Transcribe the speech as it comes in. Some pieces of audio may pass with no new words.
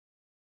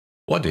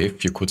What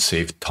if you could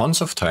save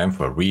tons of time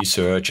for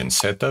research and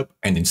setup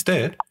and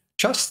instead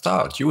just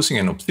start using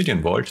an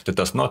Obsidian vault that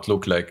does not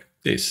look like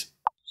this?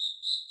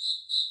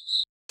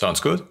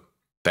 Sounds good?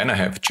 Then I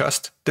have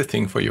just the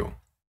thing for you.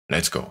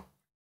 Let's go.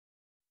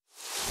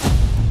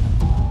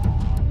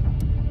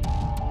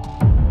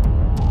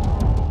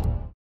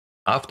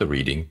 After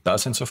reading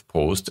dozens of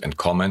posts and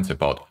comments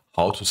about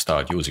how to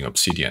start using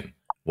Obsidian,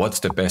 what's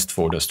the best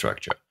folder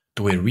structure,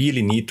 do I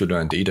really need to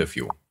learn data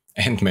view,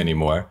 and many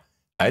more,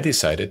 I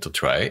decided to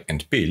try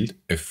and build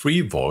a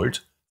free vault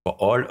for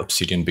all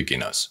Obsidian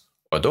beginners,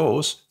 or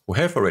those who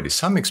have already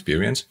some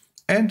experience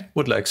and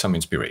would like some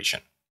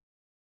inspiration.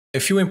 A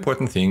few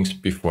important things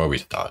before we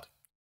start.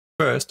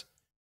 First,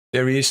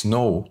 there is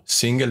no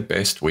single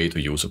best way to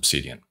use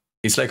Obsidian.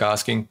 It's like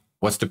asking,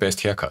 what's the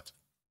best haircut?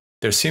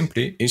 There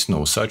simply is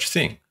no such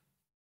thing.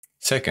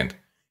 Second,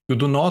 you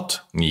do not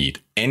need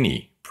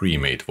any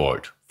pre-made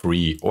vault,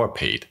 free or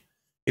paid.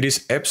 It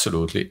is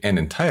absolutely and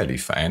entirely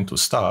fine to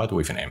start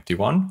with an empty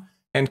one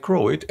and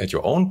grow it at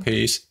your own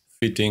pace,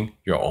 fitting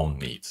your own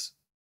needs.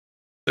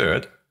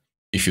 Third,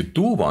 if you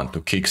do want to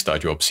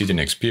kickstart your Obsidian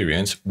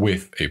experience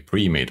with a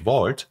pre-made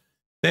vault,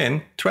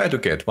 then try to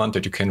get one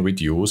that you can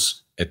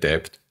reduce,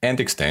 adapt, and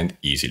extend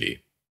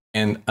easily.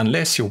 And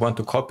unless you want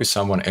to copy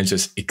someone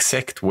else's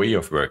exact way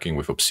of working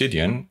with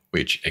Obsidian,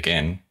 which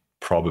again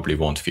probably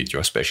won't fit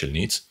your special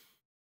needs,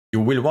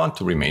 you will want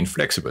to remain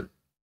flexible.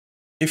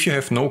 If you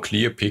have no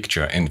clear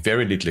picture and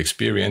very little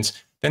experience,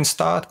 then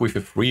start with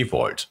a free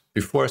vault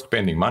before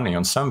spending money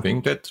on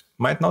something that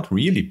might not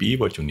really be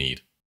what you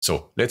need.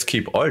 So let's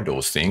keep all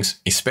those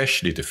things,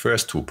 especially the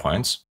first 2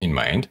 points, in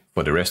mind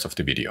for the rest of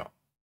the video.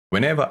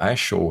 Whenever I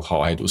show how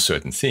I do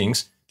certain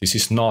things, this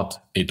is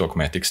not a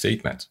dogmatic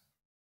statement.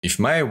 If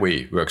my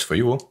way works for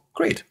you,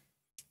 great.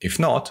 If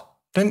not,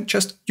 then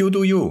just you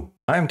do you.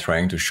 I'm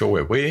trying to show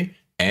a way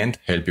and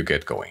help you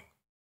get going.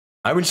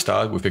 I will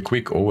start with a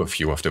quick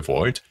overview of the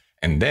vault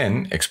and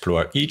then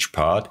explore each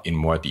part in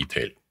more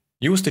detail.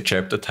 Use the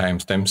chapter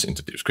timestamps in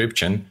the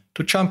description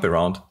to jump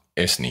around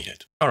as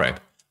needed.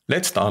 Alright,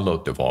 let's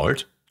download the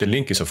vault. The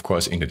link is of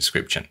course in the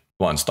description.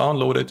 Once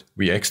downloaded,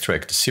 we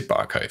extract the zip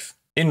archive.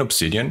 In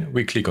Obsidian,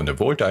 we click on the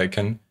vault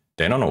icon,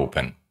 then on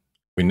Open.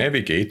 We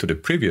navigate to the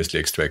previously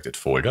extracted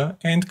folder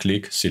and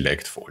click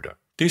Select Folder.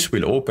 This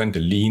will open the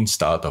Lean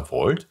Starter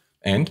Vault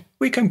and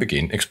we can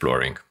begin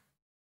exploring.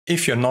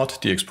 If you're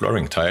not the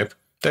exploring type,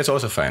 that's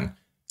also fine.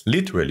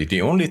 Literally,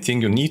 the only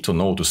thing you need to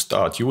know to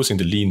start using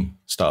the Lean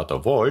Starter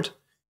Vault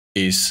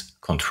is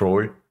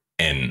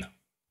Ctrl-N.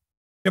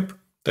 Yep,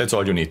 that's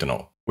all you need to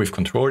know. With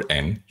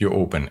Ctrl-N, you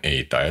open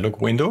a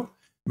dialog window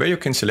where you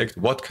can select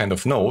what kind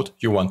of node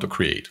you want to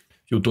create.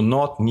 You do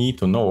not need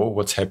to know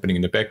what's happening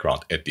in the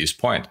background at this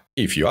point.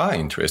 If you are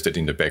interested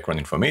in the background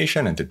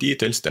information and the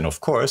details, then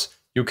of course,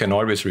 you can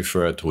always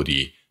refer to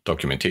the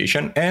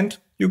documentation and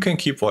you can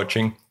keep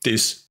watching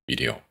this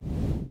video.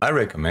 I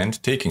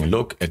recommend taking a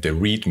look at the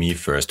README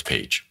first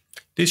page.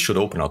 This should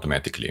open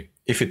automatically.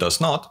 If it does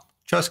not,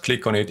 just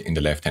click on it in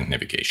the left-hand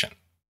navigation.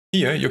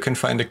 Here you can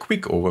find a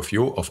quick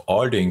overview of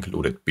all the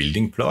included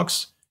building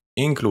blocks,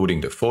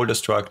 including the folder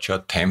structure,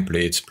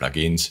 templates,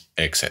 plugins,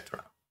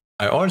 etc.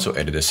 I also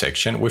added a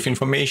section with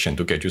information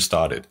to get you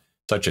started,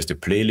 such as the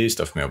playlist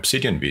of my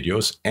Obsidian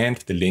videos and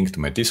the link to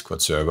my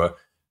Discord server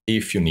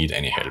if you need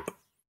any help.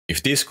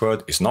 If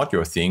Discord is not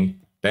your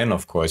thing, then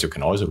of course you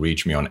can also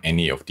reach me on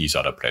any of these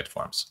other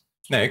platforms.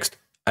 Next,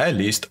 I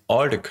list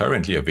all the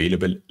currently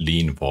available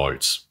Lean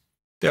vaults.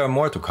 There are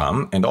more to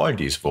come and all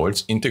these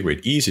vaults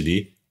integrate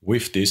easily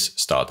with this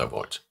starter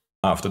vault.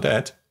 After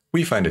that,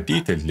 we find a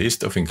detailed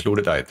list of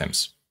included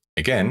items.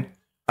 Again,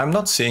 I'm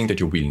not saying that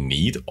you will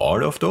need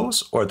all of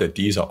those or that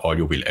these are all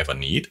you will ever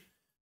need,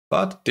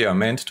 but they are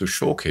meant to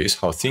showcase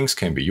how things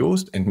can be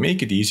used and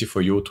make it easy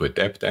for you to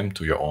adapt them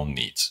to your own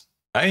needs.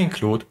 I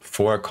include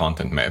 4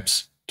 content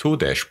maps, 2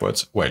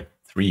 dashboards, well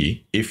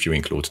 3 if you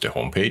include the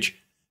homepage,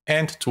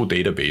 and 2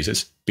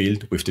 databases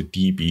built with the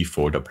DB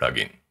folder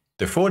plugin.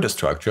 The folder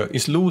structure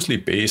is loosely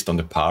based on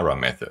the para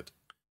method.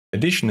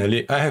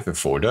 Additionally, I have a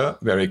folder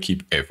where I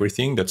keep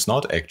everything that's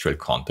not actual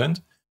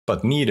content,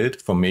 but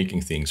needed for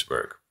making things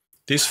work.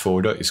 This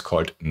folder is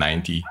called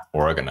 90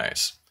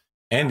 Organize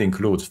and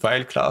includes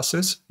file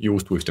classes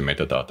used with the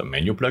metadata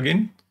menu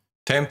plugin,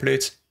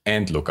 templates,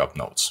 and lookup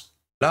nodes.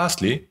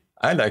 Lastly,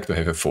 I like to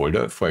have a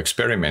folder for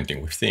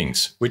experimenting with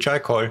things, which I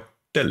call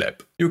the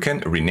lab. You can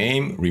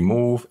rename,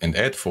 remove, and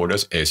add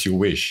folders as you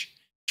wish.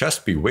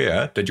 Just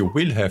beware that you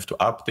will have to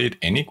update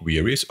any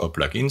queries or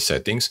plugin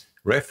settings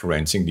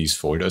referencing these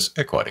folders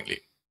accordingly.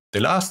 The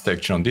last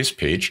section on this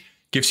page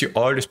gives you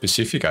all the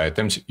specific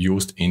items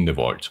used in the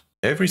vault.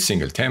 Every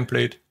single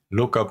template,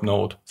 lookup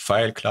node,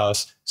 file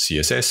class,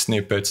 CSS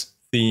snippets,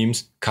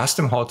 themes,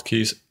 custom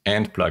hotkeys,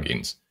 and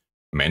plugins.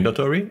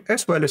 Mandatory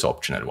as well as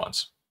optional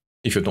ones.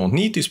 If you don't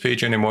need this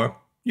page anymore,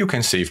 you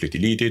can safely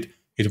delete it.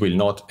 It will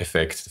not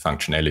affect the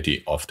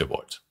functionality of the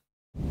vault.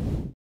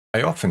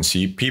 I often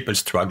see people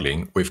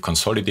struggling with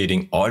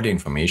consolidating all the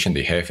information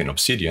they have in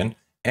Obsidian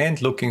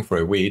and looking for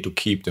a way to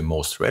keep the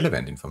most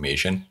relevant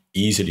information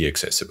easily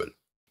accessible.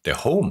 The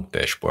Home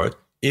dashboard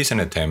is an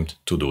attempt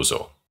to do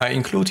so. I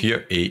include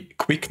here a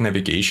quick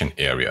navigation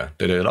area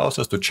that allows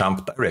us to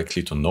jump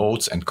directly to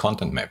nodes and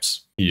content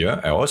maps.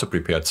 Here I also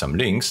prepared some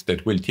links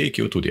that will take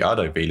you to the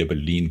other available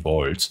lean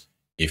vaults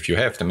if you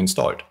have them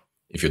installed.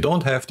 If you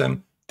don't have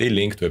them, they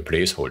link to a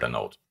placeholder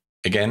node.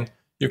 Again,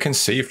 you can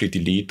safely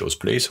delete those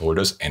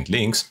placeholders and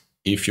links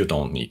if you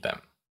don't need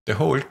them. The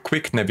whole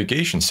quick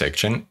navigation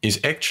section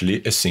is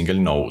actually a single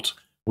node,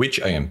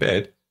 which I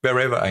embed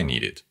wherever I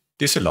need it.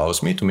 This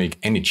allows me to make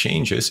any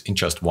changes in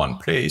just one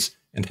place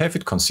and have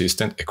it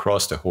consistent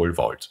across the whole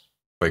vault.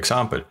 For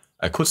example,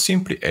 I could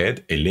simply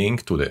add a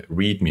link to the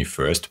README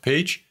first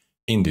page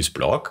in this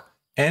block,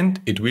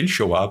 and it will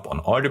show up on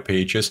all the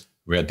pages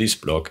where this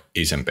block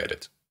is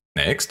embedded.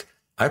 Next,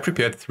 I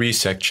prepared 3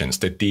 sections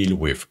that deal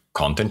with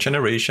content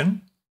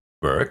generation,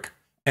 work,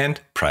 and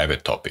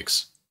private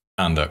topics.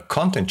 Under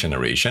content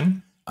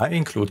generation, I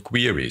include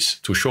queries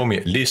to show me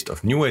a list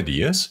of new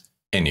ideas,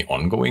 any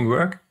ongoing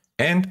work,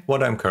 and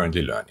what I'm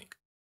currently learning.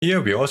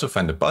 Here we also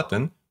find a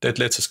button that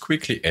lets us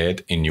quickly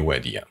add a new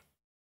idea.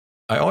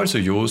 I also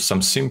use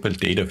some simple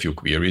data view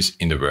queries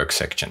in the work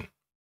section.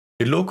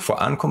 They look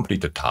for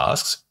uncompleted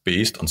tasks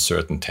based on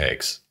certain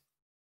tags.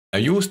 I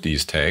use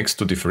these tags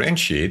to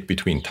differentiate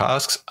between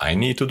tasks I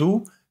need to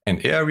do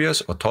and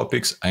areas or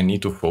topics I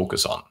need to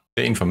focus on.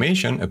 The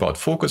information about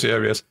focus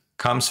areas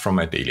comes from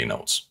my daily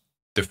notes.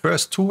 The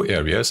first 2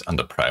 areas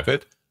under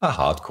private are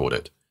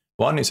hard-coded.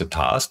 One is a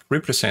task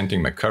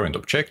representing my current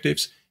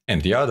objectives,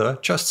 and the other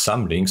just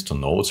some links to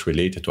notes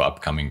related to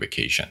upcoming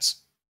vacations.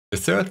 The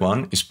third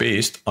one is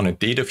based on a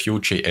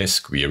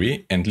DataView.js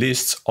query and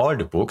lists all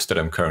the books that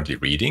I'm currently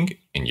reading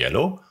in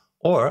yellow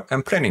or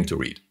I'm planning to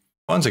read.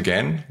 Once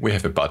again, we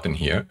have a button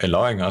here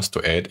allowing us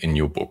to add a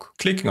new book.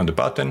 Clicking on the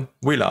button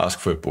will ask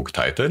for a book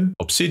title.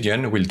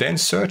 Obsidian will then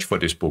search for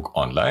this book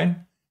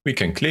online. We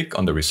can click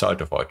on the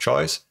result of our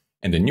choice,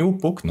 and a new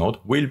book node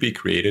will be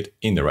created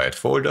in the right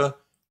folder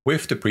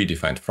with the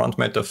predefined front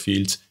matter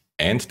fields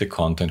and the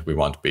content we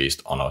want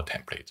based on our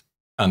template.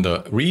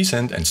 Under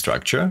Recent and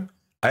Structure,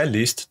 I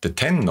list the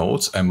 10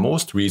 nodes I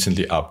most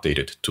recently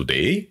updated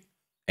today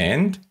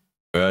and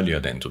earlier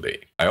than today.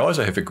 I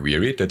also have a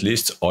query that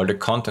lists all the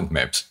content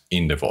maps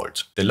in the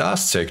vault. The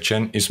last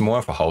section is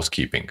more for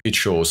housekeeping. It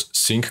shows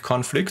sync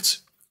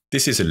conflicts.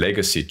 This is a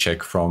legacy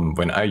check from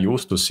when I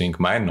used to sync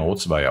my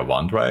notes via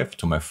OneDrive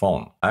to my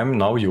phone. I'm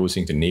now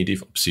using the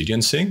native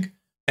Obsidian sync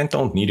and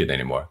don't need it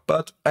anymore,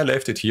 but I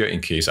left it here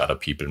in case other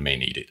people may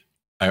need it.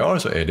 I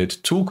also added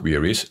 2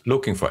 queries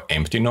looking for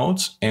empty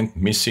nodes and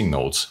missing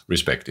nodes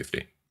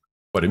respectively.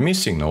 For the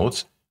missing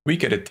nodes, we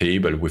get a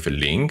table with a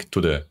link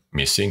to the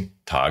missing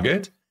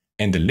target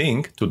and a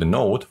link to the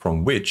node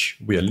from which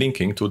we are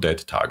linking to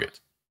that target.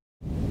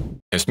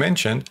 As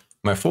mentioned,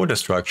 my folder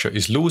structure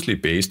is loosely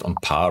based on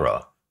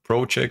PARA,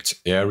 Projects,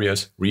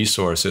 Areas,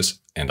 Resources,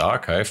 and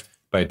Archive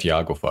by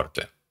Tiago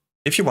Forte.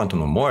 If you want to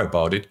know more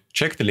about it,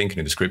 check the link in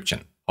the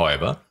description.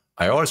 However,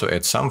 I also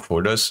add some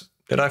folders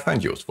that I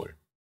find useful.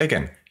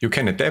 Again, you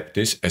can adapt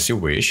this as you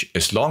wish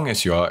as long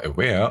as you are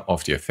aware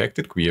of the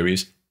affected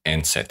queries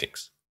and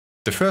settings.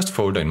 The first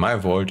folder in my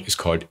vault is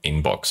called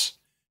Inbox.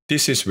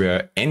 This is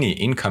where any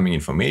incoming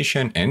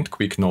information and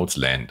quick notes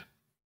land.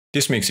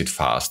 This makes it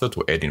faster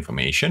to add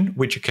information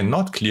which you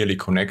cannot clearly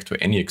connect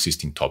to any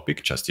existing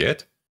topic just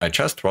yet. I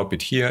just drop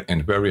it here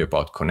and worry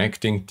about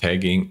connecting,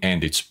 tagging,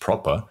 and its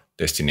proper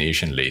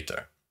destination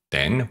later.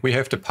 Then we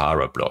have the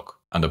Para block.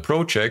 Under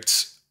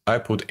Projects, I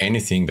put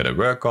anything that I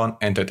work on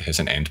and that has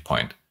an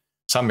endpoint.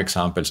 Some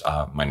examples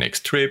are my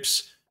next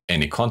trips,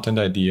 any content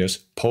ideas,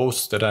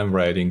 posts that I'm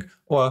writing,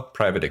 or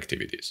private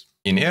activities.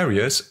 In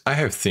Areas, I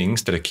have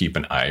things that I keep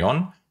an eye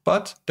on,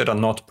 but that are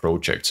not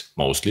projects,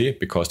 mostly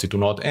because they do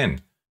not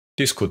end.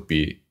 This could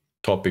be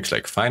topics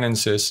like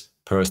finances,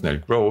 personal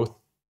growth,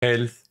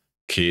 health,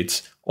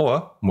 kids,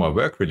 or more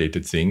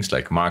work-related things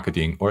like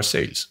marketing or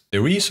sales.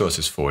 The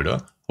Resources folder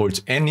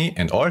holds any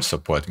and all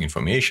supporting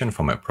information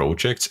for my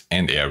projects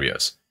and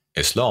areas,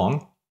 as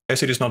long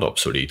as it is not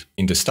obsolete.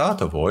 In the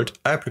Starter vault,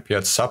 I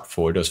prepared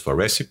subfolders for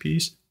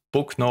recipes,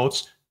 book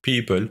notes,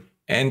 people,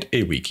 and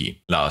a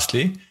wiki.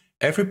 Lastly,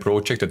 every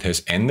project that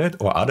has ended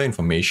or other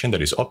information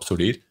that is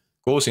obsolete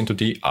goes into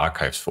the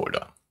Archives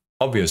folder.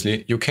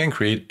 Obviously, you can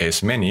create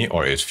as many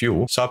or as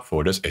few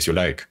subfolders as you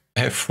like.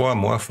 I have 4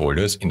 more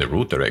folders in the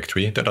root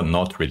directory that are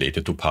not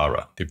related to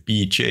Para. The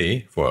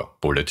BJ, for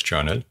bullet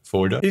journal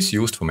folder, is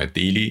used for my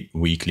daily,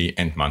 weekly,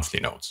 and monthly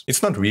notes.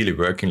 It's not really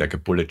working like a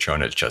bullet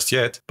journal just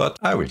yet, but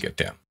I will get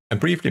there. I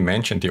briefly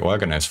mentioned the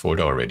Organize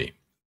folder already.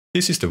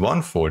 This is the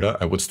one folder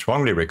I would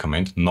strongly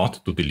recommend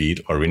not to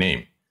delete or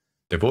rename.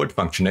 The vault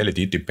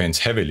functionality depends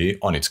heavily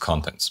on its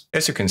contents.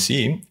 As you can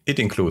see, it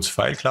includes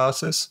file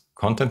classes,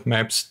 content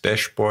maps,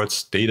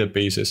 dashboards,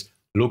 databases,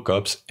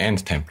 lookups,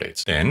 and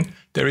templates. Then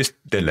there is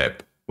the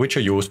lab, which are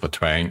used for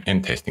trying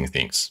and testing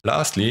things.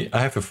 Lastly, I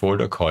have a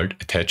folder called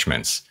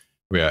Attachments,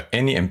 where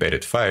any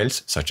embedded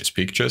files, such as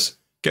pictures,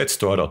 get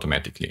stored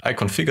automatically. I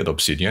configured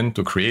Obsidian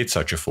to create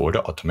such a folder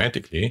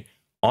automatically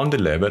on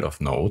the level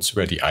of nodes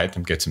where the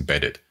item gets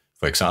embedded,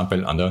 for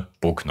example under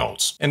Book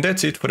Notes. And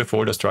that's it for the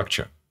folder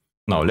structure.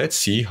 Now let's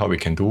see how we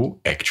can do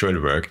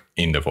actual work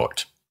in the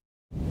vault.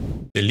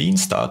 The Lean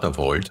Starter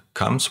Vault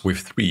comes with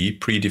 3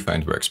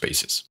 predefined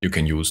workspaces. You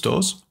can use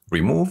those,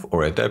 remove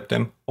or adapt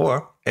them,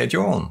 or add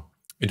your own.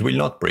 It will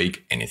not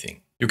break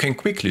anything. You can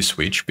quickly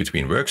switch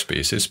between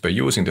workspaces by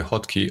using the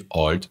hotkey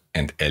Alt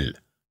and L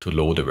to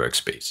load a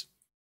workspace.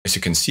 As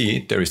you can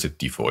see, there is the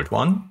default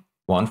one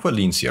for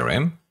Lean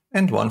CRM,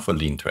 and one for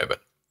Lean Travel.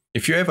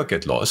 If you ever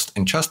get lost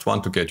and just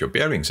want to get your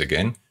bearings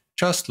again,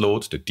 just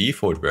load the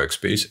default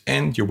workspace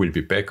and you will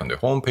be back on the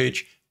home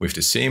page with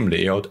the same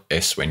layout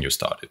as when you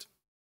started.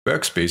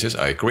 Workspaces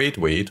are a great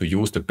way to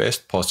use the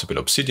best possible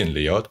Obsidian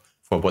layout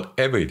for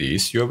whatever it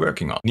is you are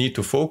working on. Need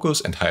to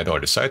focus and hide all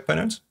the side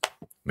panels?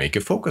 Make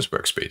a focus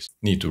workspace.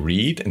 Need to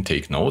read and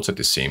take notes at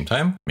the same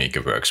time? Make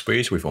a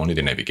workspace with only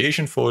the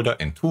navigation folder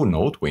and 2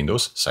 note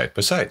windows side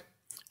by side.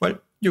 Well,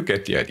 you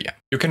get the idea.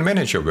 You can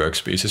manage your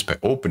workspaces by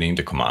opening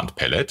the command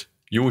palette,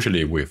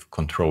 usually with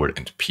Ctrl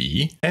and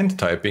P, and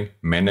typing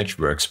Manage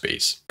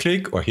Workspace.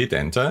 Click or hit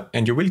Enter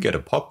and you will get a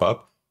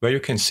pop-up where you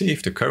can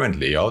save the current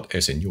layout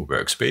as a new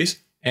workspace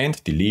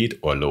and delete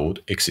or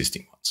load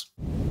existing ones.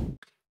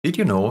 Did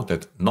you know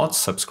that not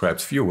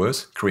subscribed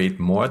viewers create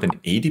more than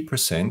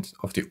 80%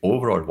 of the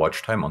overall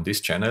watch time on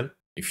this channel?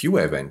 If you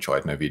ever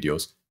enjoyed my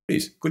videos,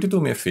 please could you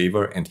do me a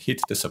favor and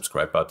hit the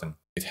subscribe button?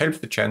 It helps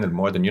the channel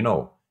more than you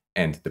know,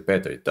 and the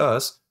better it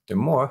does, the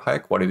more high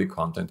quality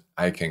content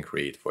I can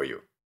create for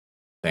you.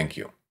 Thank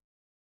you.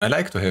 I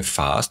like to have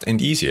fast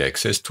and easy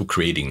access to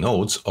creating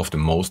nodes of the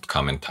most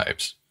common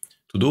types.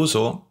 To do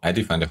so, I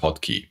define a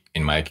hotkey,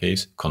 in my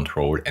case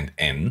Ctrl and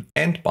N,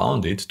 and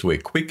bound it to a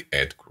quick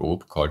add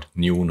group called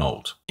new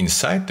node.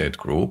 Inside that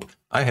group,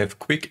 I have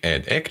quick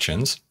add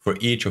actions for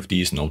each of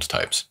these node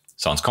types.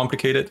 Sounds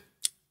complicated?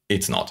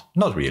 It's not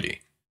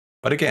really.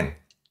 But again,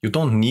 you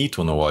don't need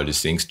to know all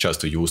these things just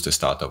to use the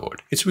starter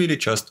vault. It's really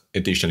just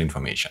additional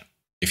information.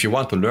 If you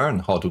want to learn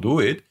how to do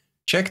it,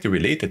 check the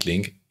related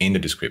link in the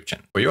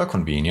description. For your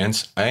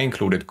convenience, I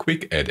included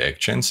quick add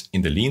actions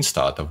in the Lean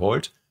Starter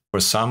Vault for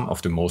some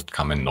of the most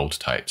common node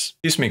types.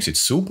 This makes it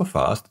super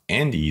fast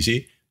and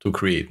easy to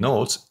create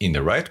nodes in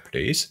the right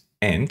place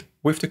and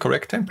with the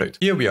correct template.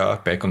 Here we are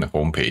back on the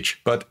home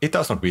page, but it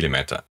does not really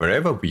matter.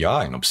 Wherever we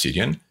are in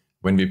Obsidian,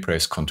 when we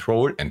press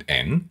Ctrl and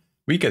N,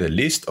 we get a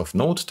list of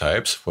node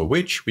types for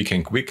which we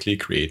can quickly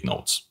create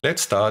nodes.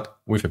 Let's start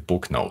with a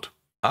book node.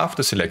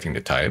 After selecting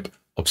the type,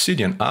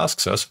 Obsidian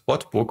asks us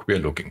what book we are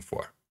looking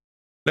for.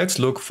 Let's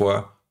look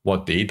for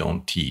What They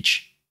Don't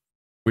Teach.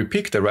 We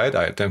pick the right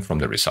item from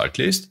the result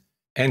list,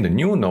 and a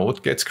new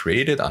node gets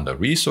created under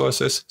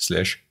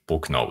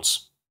Resources/Book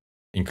Nodes,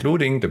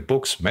 including the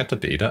book's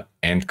metadata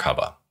and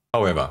cover.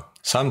 However,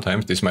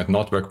 sometimes this might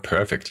not work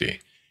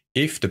perfectly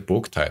if the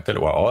book title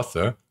or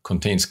author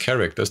contains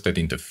characters that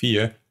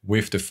interfere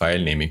with the file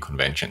naming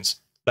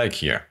conventions, like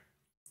here.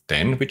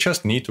 Then we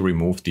just need to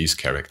remove these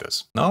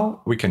characters.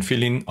 Now we can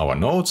fill in our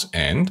nodes,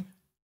 and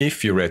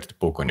if you read the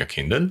book on your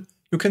Kindle,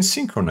 you can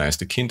synchronize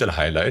the Kindle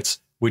highlights,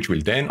 which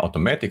will then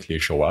automatically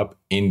show up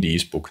in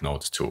these book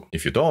nodes too.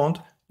 If you don't,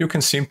 you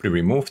can simply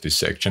remove this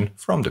section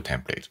from the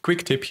template.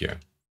 Quick tip here.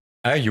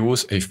 I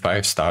use a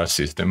 5-star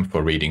system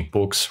for rating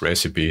books,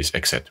 recipes,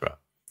 etc.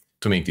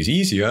 To make this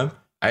easier,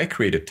 I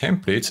created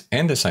templates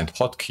and assigned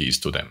hotkeys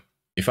to them.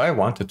 If I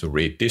wanted to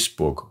rate this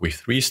book with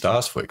 3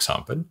 stars, for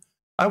example,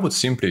 I would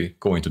simply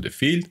go into the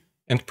field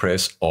and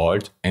press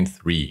Alt and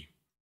 3.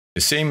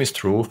 The same is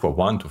true for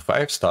 1 to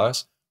 5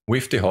 stars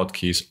with the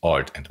hotkeys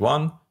Alt and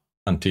 1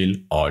 until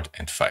Alt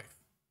and 5.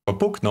 For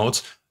book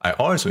nodes, I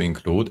also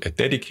include a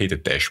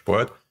dedicated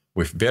dashboard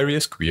with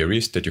various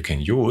queries that you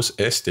can use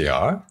as they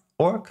are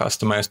or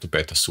customize to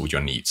better suit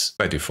your needs.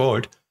 By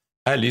default,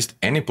 I list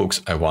any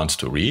books I want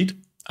to read,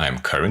 I am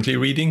currently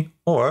reading,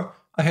 or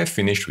I have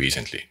finished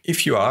recently.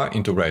 If you are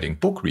into writing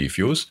book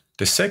reviews,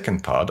 the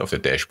second part of the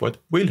dashboard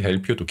will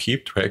help you to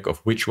keep track of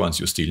which ones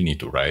you still need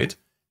to write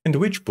and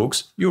which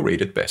books you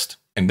rated best.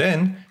 And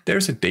then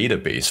there's a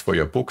database for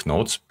your book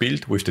notes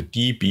built with the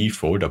DB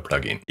folder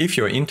plugin. If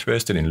you're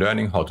interested in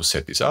learning how to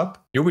set this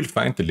up, you will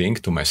find the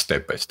link to my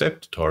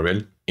step-by-step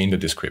tutorial in the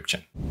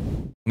description.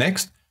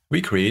 Next,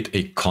 we create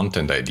a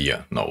content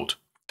idea node.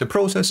 The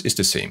process is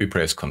the same. We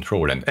press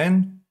Ctrl and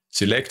N,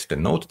 select the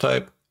node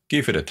type,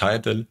 give it a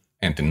title,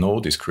 and the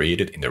node is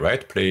created in the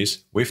right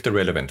place with the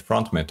relevant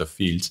front matter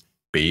fields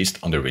based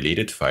on the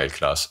related file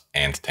class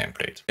and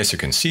template. As you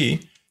can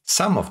see,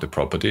 some of the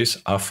properties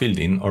are filled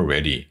in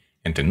already,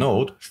 and the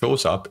node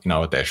shows up in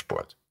our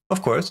dashboard.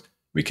 Of course,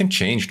 we can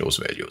change those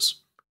values.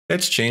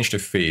 Let's change the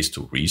phase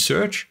to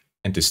research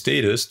and the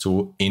status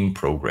to in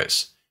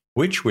progress,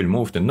 which will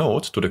move the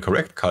node to the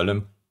correct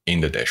column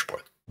in the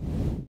dashboard.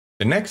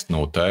 The next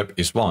node type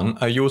is one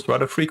I use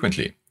rather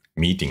frequently,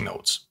 meeting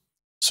nodes.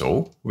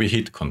 So we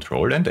hit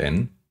Ctrl and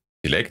N,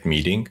 select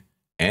meeting,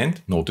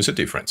 and notice a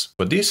difference.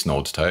 For this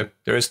node type,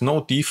 there is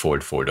no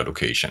default folder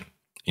location.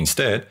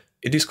 Instead,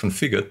 it is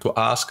configured to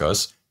ask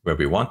us where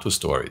we want to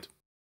store it.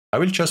 I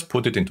will just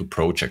put it into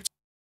projects.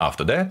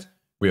 After that,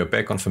 we are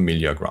back on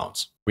familiar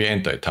grounds. We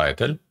enter a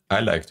title. I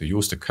like to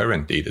use the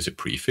current date as a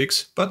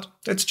prefix, but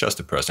that's just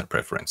a personal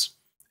preference.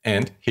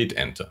 and hit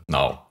enter.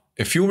 Now,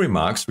 a few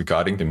remarks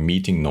regarding the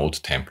meeting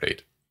note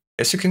template.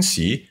 As you can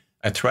see,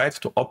 I tried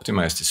to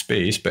optimize the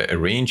space by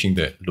arranging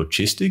the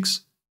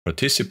logistics,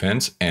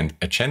 participants, and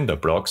agenda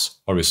blocks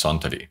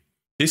horizontally.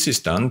 This is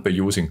done by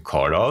using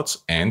callouts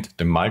and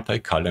the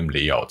multi-column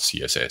layout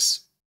CSS.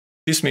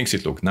 This makes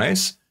it look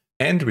nice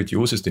and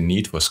reduces the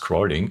need for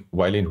scrolling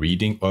while in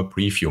reading or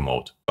preview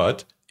mode.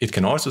 But it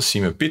can also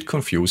seem a bit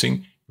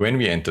confusing when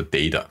we enter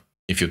data.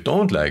 If you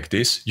don't like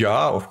this, you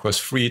are of course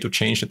free to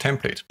change the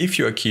template. If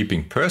you are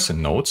keeping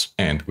person notes,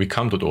 and we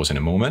come to those in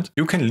a moment,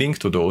 you can link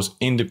to those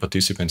in the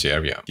participants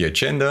area. The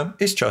agenda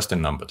is just a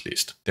numbered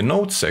list. The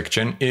notes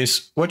section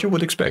is what you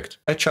would expect.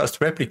 I just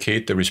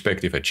replicate the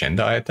respective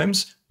agenda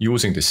items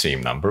using the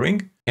same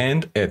numbering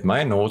and add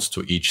my notes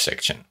to each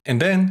section. And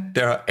then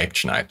there are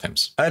action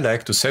items. I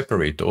like to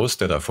separate those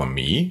that are for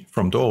me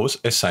from those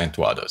assigned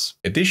to others.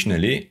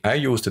 Additionally, I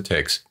use the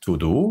tags to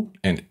do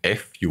and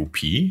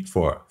FUP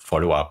for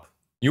follow up.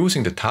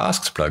 Using the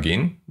tasks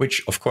plugin,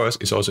 which of course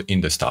is also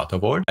in the starter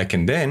vault, I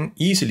can then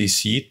easily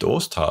see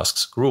those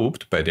tasks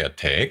grouped by their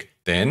tag.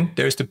 Then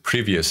there's the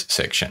previous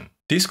section.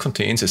 This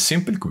contains a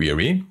simple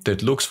query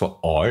that looks for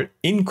all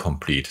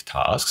incomplete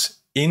tasks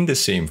in the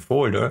same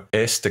folder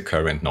as the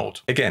current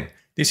node. Again,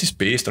 this is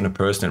based on a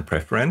personal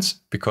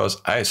preference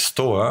because I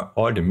store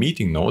all the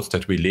meeting notes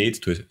that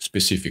relate to a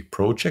specific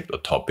project or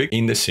topic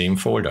in the same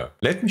folder.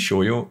 Let me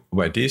show you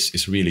why this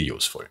is really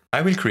useful.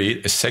 I will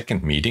create a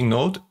second meeting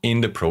node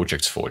in the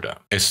projects folder.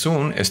 As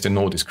soon as the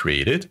node is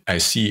created, I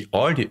see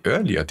all the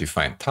earlier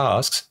defined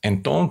tasks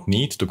and don't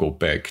need to go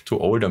back to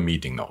older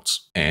meeting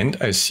nodes. And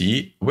I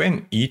see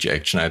when each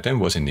action item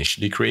was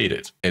initially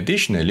created.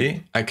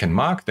 Additionally, I can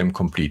mark them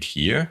complete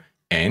here,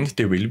 and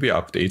they will be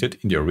updated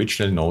in the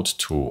original node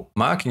too.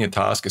 Marking a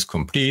task as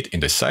complete in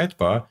the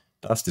sidebar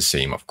does the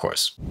same, of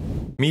course.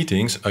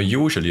 Meetings are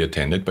usually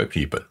attended by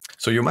people,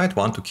 so you might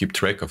want to keep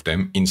track of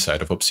them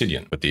inside of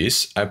Obsidian. For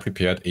this, I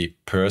prepared a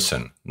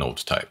person node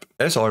type.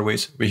 As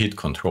always, we hit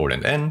Ctrl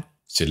and N,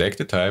 select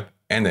the type,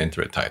 and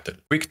enter a title.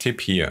 Quick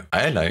tip here,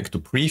 I like to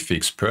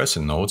prefix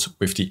person nodes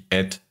with the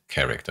 @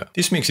 character.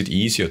 This makes it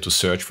easier to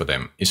search for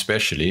them,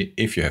 especially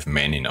if you have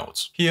many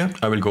nodes. Here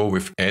I will go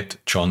with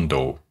 @John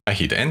Doe. I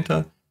hit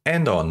enter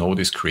and our node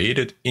is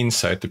created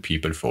inside the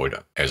people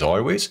folder. As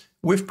always,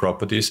 with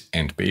properties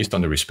and based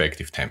on the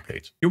respective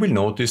template. You will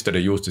notice that I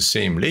use the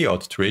same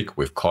layout trick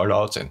with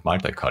callouts and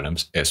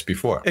multi-columns as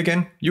before.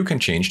 Again, you can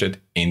change that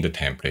in the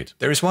template.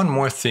 There is one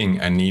more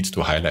thing I need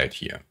to highlight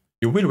here.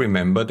 You will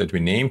remember that we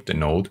named the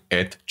node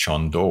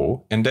 @John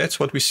Doe, and that's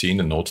what we see in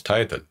the node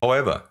title.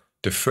 However,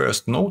 the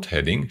first node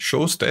heading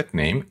shows that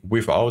name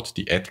without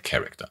the @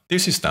 character.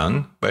 This is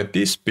done by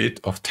this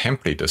bit of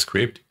templater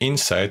script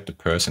inside the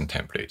person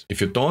template. If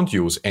you don't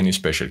use any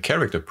special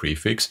character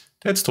prefix,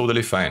 that's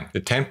totally fine.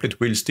 The template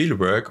will still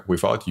work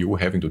without you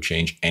having to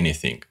change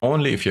anything.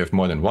 Only if you have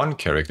more than one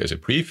character as a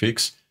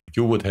prefix,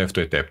 you would have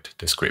to adapt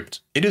the script.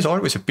 It is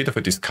always a bit of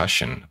a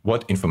discussion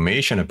what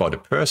information about a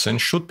person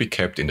should be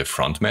kept in the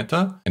front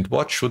meta and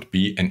what should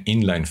be an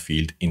inline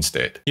field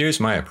instead. Here is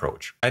my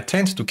approach. I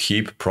tend to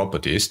keep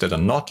properties that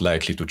are not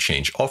likely to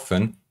change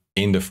often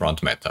in the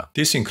front meta.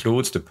 This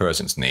includes the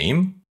person's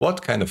name,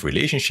 what kind of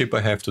relationship I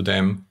have to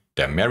them,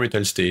 their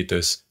marital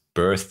status,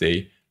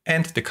 birthday,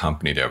 and the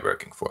company they're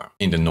working for.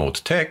 In the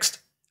node text,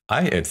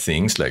 I add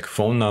things like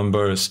phone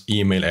numbers,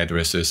 email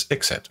addresses,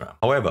 etc.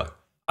 However,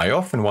 I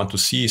often want to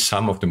see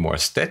some of the more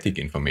static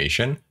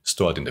information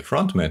stored in the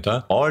front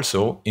meta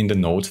also in the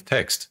node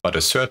text, but I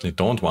certainly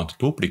don't want to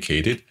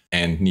duplicate it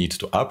and need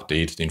to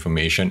update the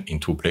information in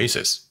two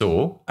places.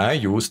 So I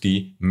use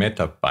the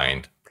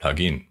MetaBind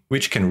plugin,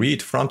 which can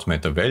read front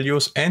meta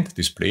values and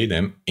display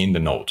them in the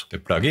node. The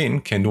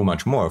plugin can do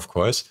much more, of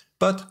course,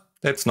 but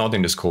that's not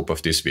in the scope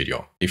of this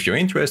video. If you're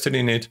interested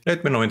in it,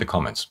 let me know in the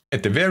comments.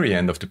 At the very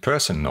end of the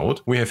person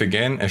node, we have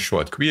again a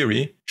short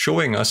query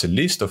showing us a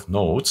list of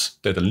nodes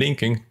that are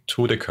linking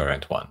to the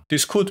current one.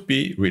 This could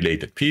be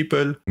related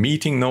people,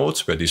 meeting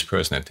nodes where this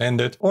person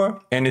attended,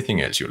 or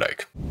anything else you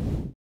like.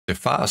 The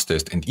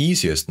fastest and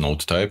easiest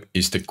node type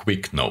is the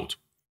quick node.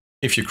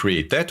 If you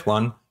create that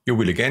one, you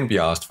will again be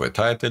asked for a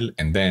title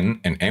and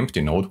then an empty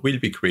node will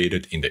be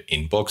created in the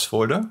inbox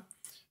folder.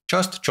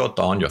 Just jot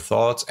down your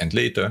thoughts and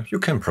later you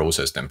can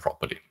process them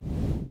properly.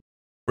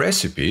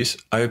 Recipes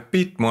are a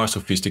bit more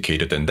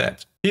sophisticated than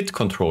that. Hit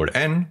Ctrl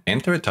N,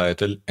 enter a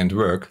title and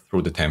work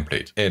through the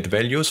template. Add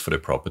values for the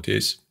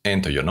properties,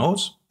 enter your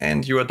nodes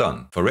and you are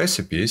done. For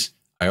recipes,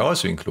 I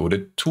also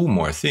included two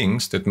more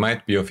things that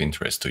might be of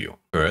interest to you.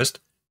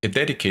 First, a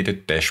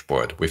dedicated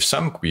dashboard with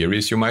some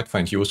queries you might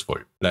find useful,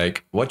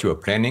 like what you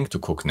are planning to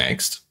cook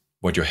next,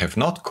 what you have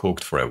not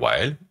cooked for a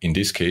while, in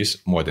this case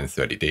more than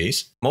 30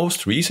 days,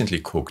 most recently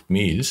cooked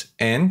meals,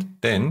 and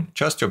then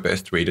just your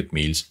best rated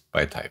meals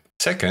by type.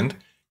 Second,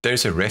 there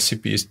is a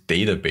recipes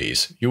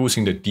database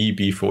using the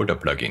DB folder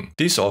plugin.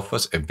 This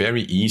offers a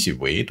very easy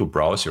way to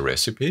browse your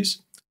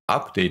recipes,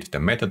 update the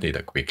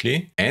metadata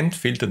quickly, and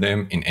filter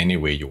them in any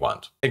way you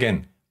want.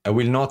 Again, I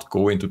will not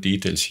go into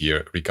details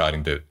here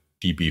regarding the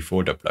DB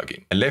folder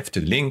plugin. I left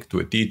a link to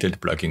a detailed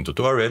plugin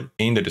tutorial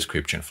in the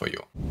description for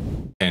you.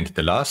 And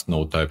the last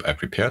node type I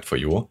prepared for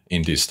you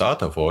in this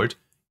starter vault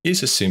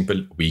is a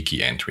simple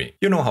wiki entry.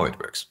 You know how it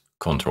works.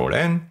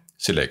 Ctrl-N,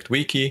 select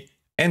wiki,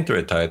 enter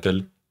a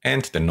title,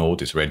 and the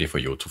node is ready for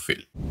you to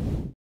fill.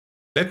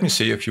 Let me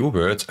say a few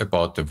words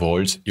about the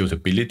vault's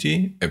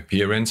usability,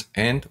 appearance,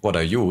 and what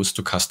I use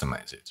to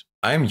customize it.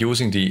 I am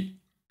using the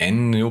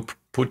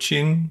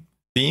Obsidian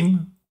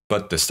theme,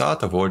 but the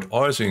starter vault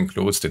also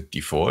includes the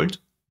default,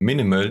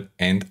 minimal,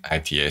 and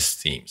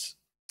ITS themes.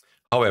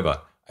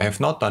 However, I have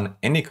not done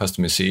any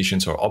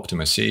customizations or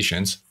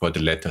optimizations for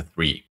the latter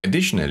three.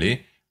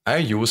 Additionally, I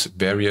use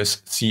various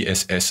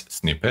CSS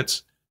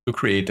snippets to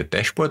create a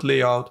dashboard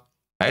layout,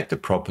 hide the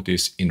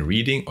properties in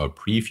reading or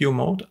preview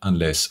mode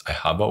unless I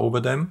hover over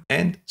them,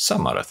 and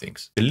some other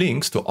things. The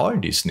links to all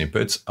these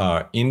snippets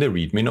are in the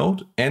README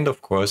node and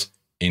of course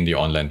in the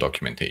online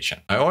documentation.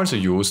 I also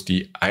use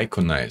the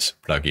Iconize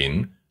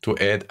plugin to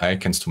add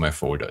icons to my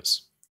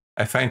folders.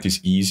 I find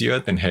this easier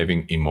than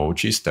having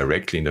emojis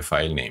directly in the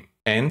file name,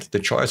 and the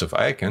choice of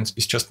icons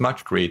is just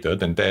much greater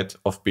than that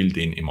of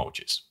built-in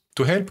emojis.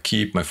 To help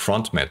keep my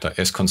front matter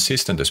as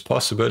consistent as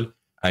possible,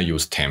 I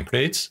use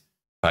templates,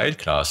 file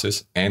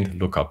classes, and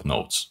lookup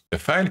nodes. The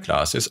file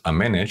classes are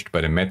managed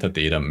by the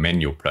metadata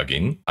menu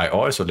plugin. I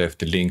also left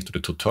the link to the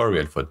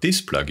tutorial for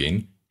this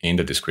plugin in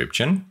the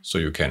description, so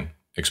you can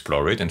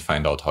explore it and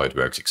find out how it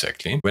works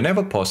exactly.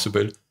 Whenever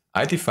possible,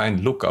 I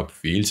define lookup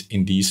fields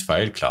in these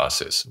file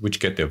classes, which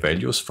get their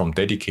values from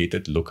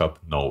dedicated lookup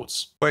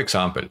nodes. For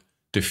example,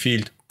 the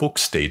field book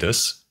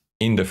status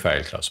in the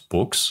file class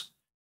books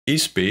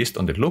is based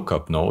on the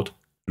lookup node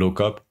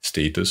lookup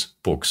status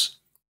books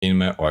in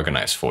my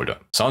organize folder.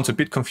 Sounds a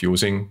bit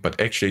confusing,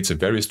 but actually it's a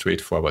very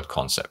straightforward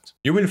concept.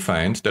 You will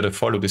find that I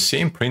follow the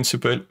same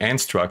principle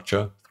and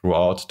structure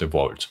throughout the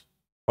vault,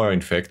 or in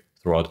fact,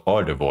 throughout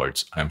all the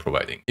vaults I'm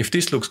providing. If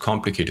this looks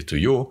complicated to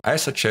you, I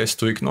suggest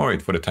to ignore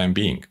it for the time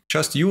being.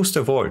 Just use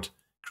the vault,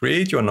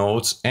 create your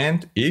nodes,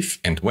 and if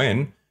and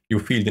when you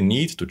feel the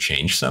need to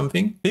change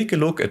something, take a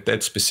look at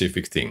that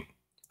specific thing.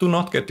 Do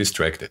not get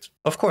distracted.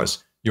 Of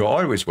course, you're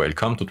always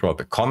welcome to drop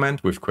a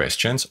comment with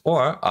questions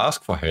or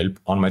ask for help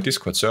on my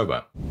Discord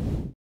server.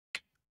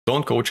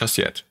 Don't go just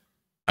yet.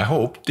 I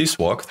hope this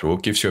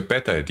walkthrough gives you a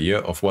better idea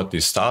of what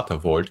this starter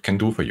vault can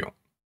do for you.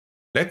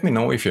 Let me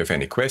know if you have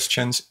any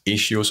questions,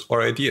 issues,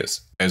 or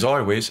ideas. As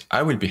always,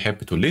 I will be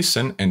happy to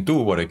listen and do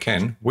what I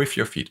can with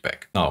your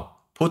feedback. Now,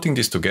 putting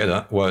this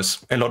together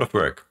was a lot of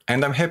work,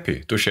 and I'm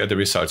happy to share the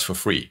results for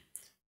free.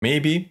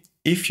 Maybe,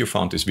 if you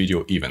found this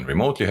video even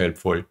remotely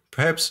helpful,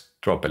 perhaps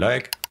drop a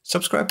like,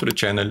 subscribe to the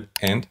channel,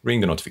 and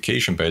ring the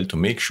notification bell to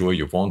make sure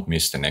you won't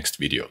miss the next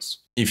videos.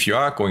 If you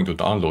are going to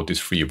download this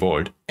free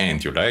vault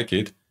and you like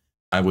it,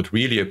 I would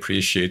really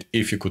appreciate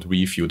if you could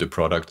review the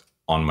product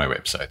on my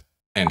website.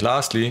 And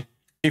lastly,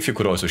 if you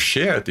could also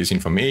share this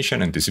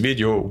information and this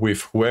video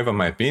with whoever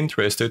might be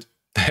interested,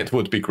 that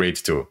would be great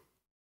too.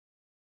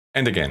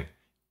 And again,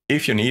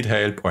 if you need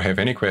help or have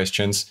any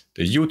questions,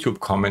 the YouTube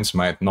comments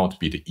might not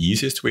be the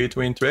easiest way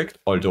to interact,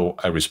 although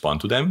I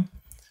respond to them.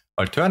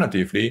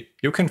 Alternatively,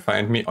 you can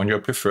find me on your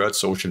preferred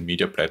social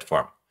media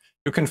platform.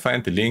 You can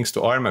find the links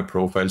to all my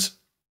profiles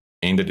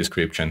in the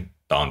description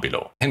down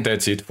below. And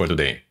that's it for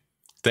today.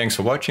 Thanks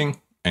for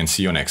watching and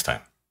see you next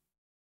time.